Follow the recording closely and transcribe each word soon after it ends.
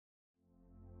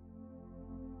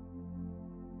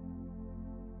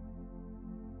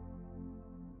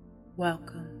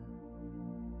Welcome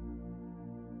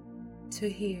to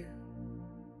here,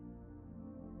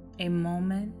 a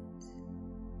moment,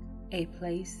 a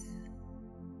place,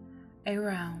 a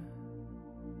realm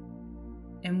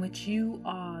in which you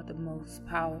are the most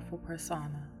powerful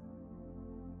persona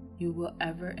you will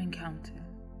ever encounter.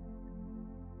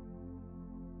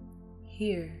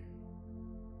 Here,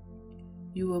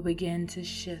 you will begin to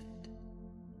shift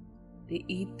the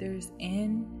ethers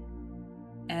in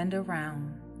and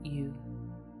around you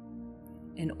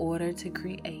in order to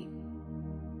create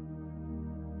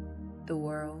the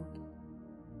world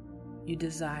you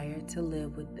desire to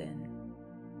live within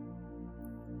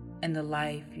and the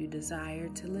life you desire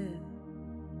to live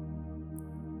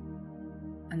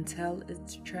until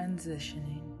it's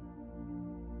transitioning.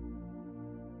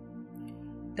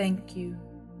 Thank you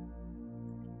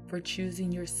for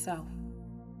choosing yourself.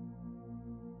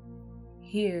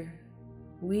 Here,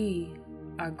 we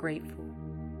are grateful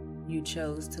you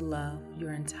chose to love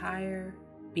your entire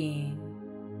being,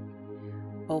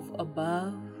 both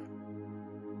above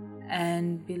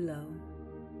and below,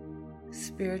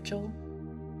 spiritual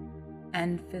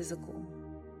and physical,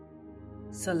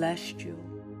 celestial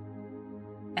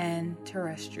and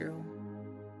terrestrial.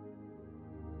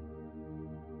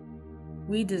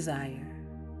 We desire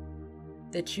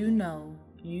that you know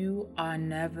you are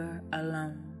never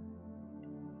alone.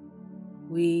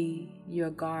 We, your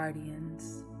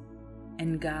guardians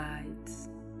and guides,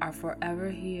 are forever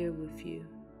here with you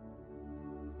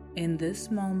in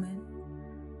this moment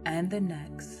and the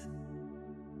next,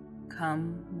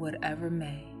 come whatever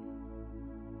may.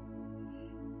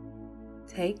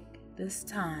 Take this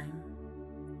time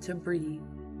to breathe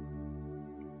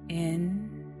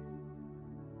in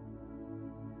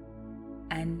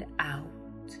and out.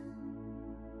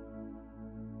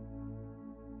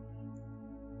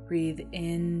 Breathe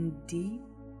in deep.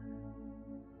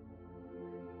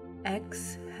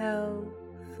 Exhale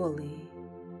fully.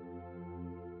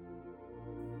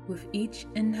 With each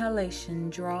inhalation,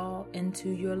 draw into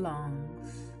your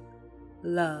lungs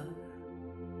love,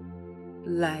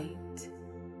 light,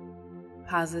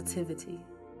 positivity,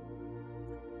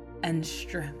 and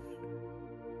strength.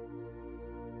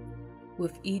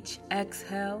 With each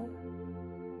exhale,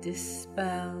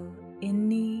 dispel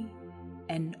any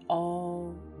and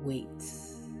all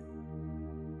weights,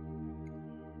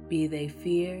 be they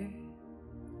fear,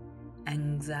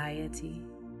 anxiety,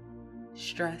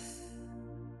 stress,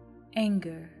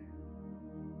 anger,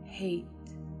 hate,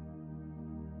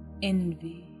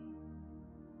 envy.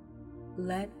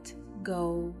 Let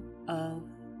go of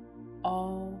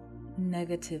all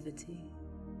negativity.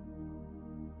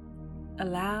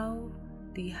 Allow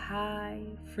the high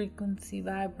frequency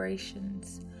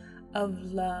vibrations of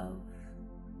love,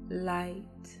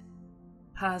 light,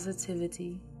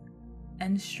 positivity,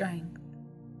 and strength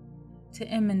to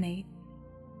emanate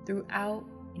throughout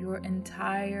your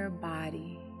entire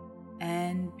body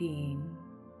and being.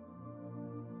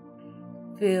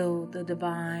 Feel the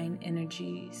divine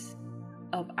energies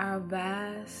of our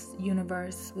vast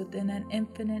universe within an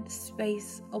infinite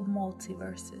space of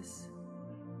multiverses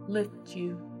lift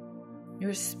you,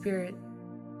 your spirit,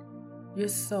 your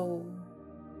soul,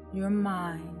 your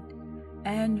mind,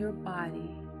 and your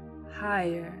body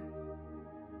higher,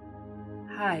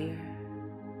 higher,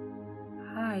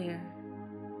 higher,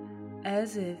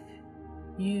 as if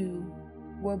you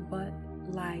were but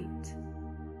light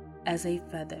as a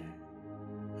feather,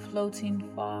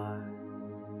 floating far,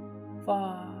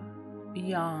 far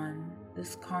beyond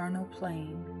this carnal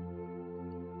plane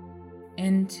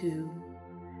into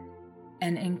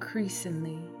an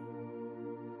increasingly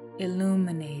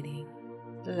illuminating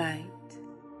light.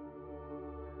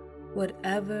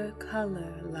 Whatever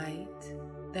color light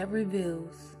that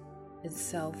reveals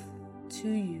itself to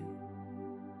you,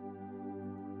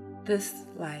 this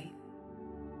light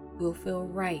will feel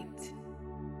right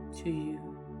to you.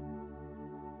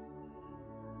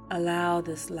 Allow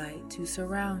this light to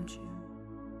surround you.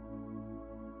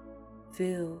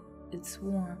 Feel its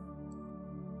warmth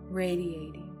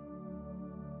radiating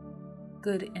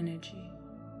good energy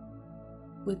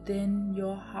within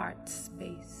your heart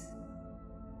space.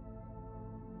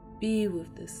 Be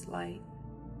with this light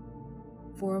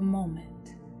for a moment.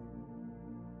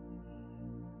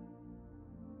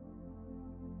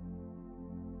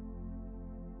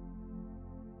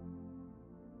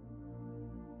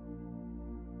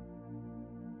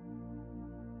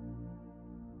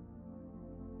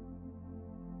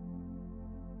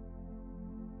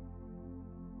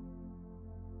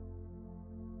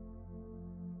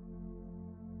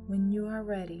 When you are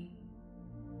ready,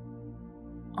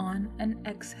 on an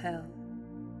exhale,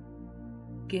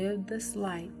 give this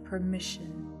light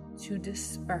permission to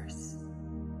disperse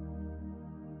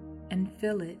and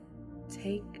feel it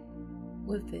take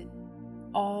with it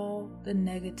all the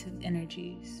negative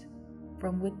energies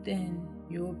from within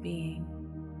your being.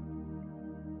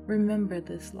 Remember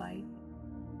this light,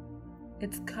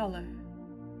 its color.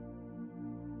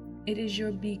 It is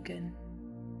your beacon.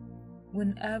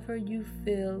 Whenever you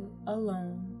feel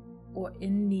alone or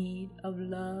in need of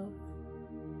love,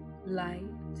 light,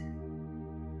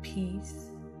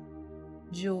 peace,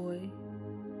 joy,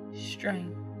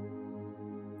 strength,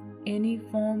 any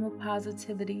form of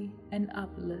positivity and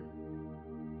uplift,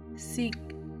 seek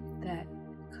that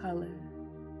color.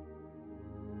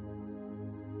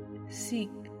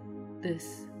 Seek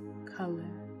this color.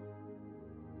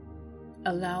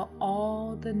 Allow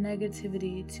all the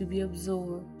negativity to be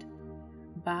absorbed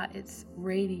by its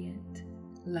radiant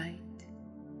light.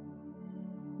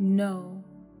 Know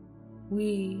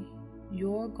we,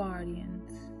 your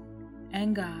guardians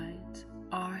and guides,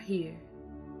 are here.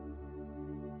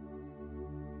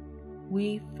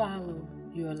 We follow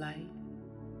your light,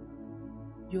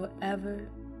 your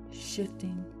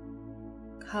ever-shifting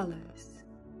colors.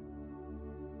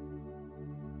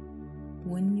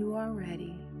 When you are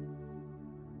ready,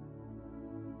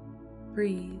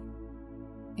 breathe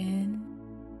in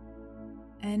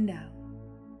and out.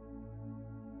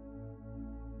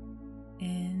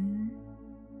 In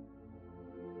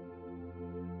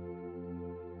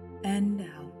and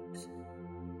out.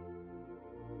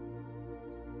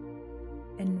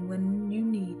 And when you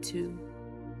need to,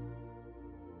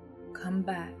 come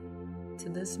back to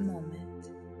this moment.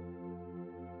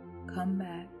 Come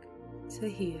back to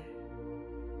here.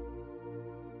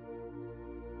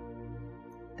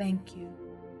 Thank you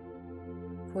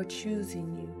for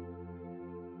choosing you.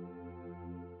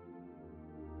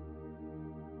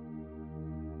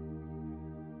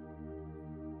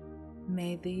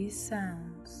 May these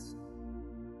sounds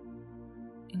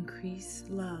increase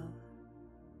love,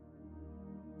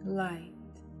 light,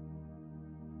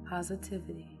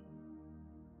 positivity,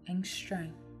 and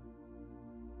strength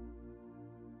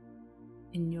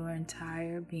in your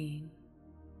entire being.